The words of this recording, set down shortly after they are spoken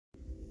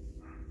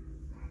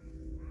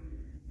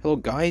Hello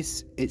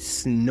guys, it's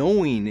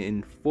snowing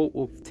in Fort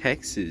Worth,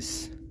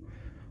 Texas.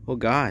 Oh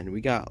god,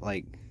 we got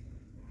like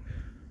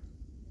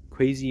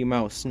crazy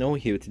amount of snow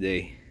here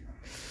today.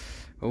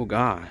 Oh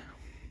god.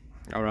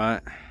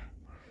 Alright.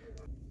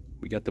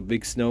 We got the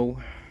big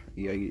snow.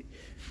 Yeah,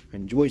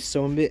 enjoy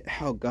some of it.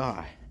 Oh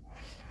god.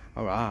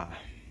 Alright.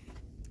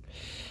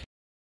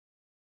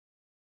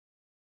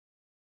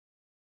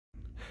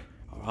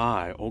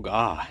 Alright, oh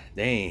god,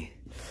 dang.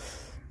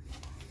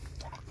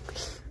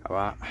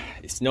 Alright,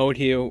 it snowed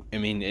here. I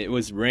mean, it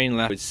was rain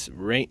last.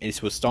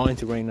 It was starting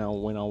to rain now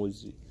when I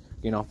was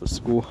getting off of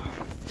school.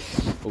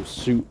 Oh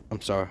shoot, I'm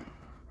sorry.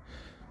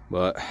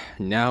 But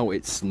now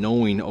it's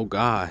snowing. Oh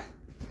god.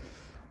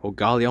 Oh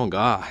golly, oh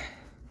god.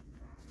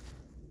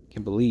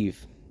 Can't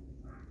believe.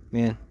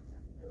 Man,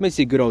 I miss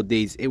the good old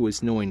days. It was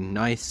snowing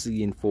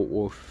nicely in Fort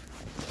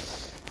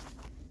Worth.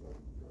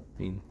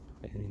 I mean,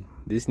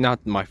 this is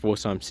not my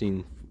first time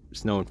seeing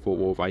snow in Fort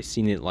Worth. I've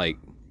seen it like,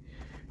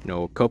 you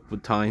know, a couple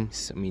of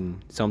times. I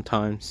mean,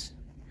 sometimes,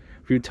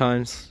 a few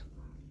times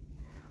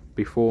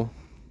before.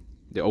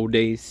 The old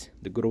days,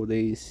 the good old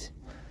days.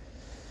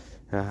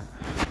 I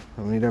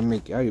mean, I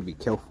gotta be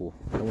careful.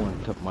 I don't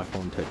want to my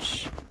phone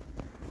touch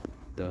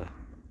the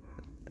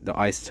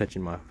ice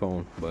touching my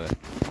phone, but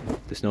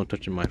the snow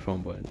touching my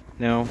phone. But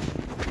now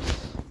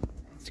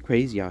it's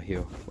crazy out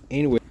here.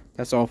 Anyway,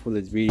 that's all for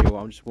this video.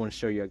 I just want to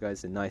show you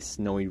guys a nice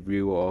snowy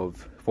view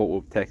of Fort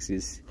Worth,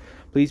 Texas.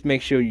 Please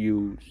make sure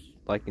you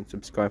like and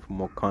subscribe for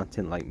more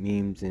content like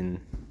memes and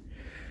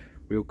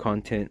real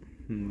content.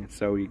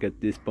 So you got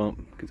this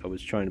bump because I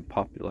was trying to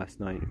pop it last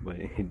night, but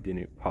it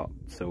didn't pop.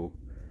 So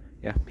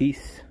yeah,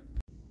 peace.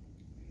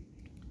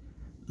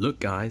 Look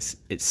guys,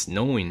 it's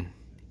snowing.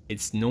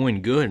 It's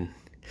snowing good.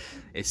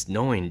 It's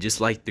snowing just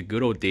like the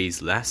good old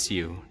days last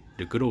year.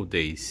 The good old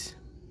days.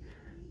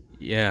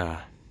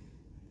 Yeah.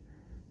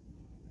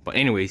 But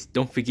anyways,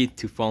 don't forget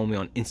to follow me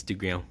on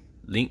Instagram.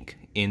 Link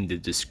in the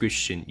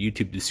description.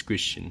 YouTube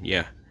description.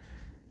 Yeah.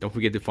 Don't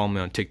forget to follow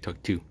me on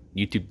TikTok too.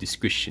 YouTube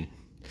description.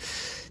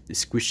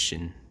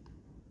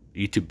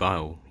 YouTube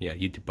bio. Yeah,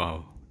 YouTube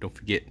bio. Don't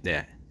forget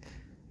that.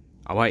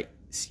 Alright,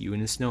 see you in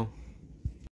the snow.